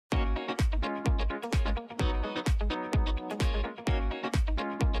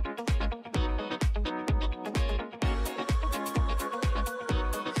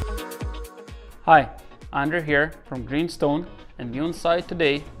Hi, Andriy here from Greenstone, and we're on site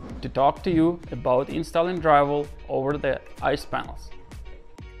today to talk to you about installing drywall over the ice panels.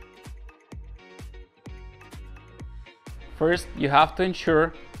 First, you have to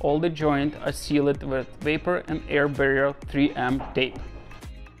ensure all the joints are sealed with vapor and air barrier 3M tape.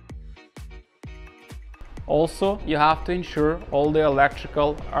 Also, you have to ensure all the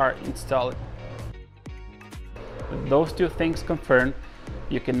electrical are installed. With those two things confirmed,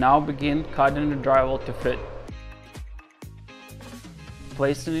 you can now begin cutting the drywall to fit.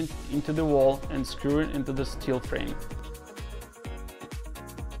 Placing it into the wall and screwing it into the steel frame.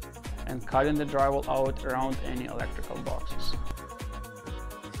 And cutting the drywall out around any electrical boxes.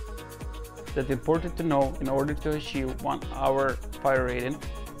 That's important to know in order to achieve 1 hour fire rating.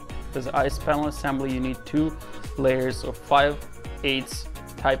 For the ice panel assembly, you need 2 layers of 5/8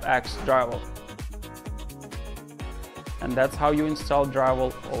 Type X drywall. And that's how you install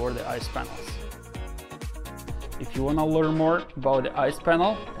drywall over the ice panels. If you want to learn more about the ice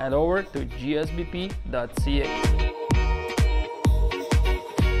panel, head over to gsbp.ca.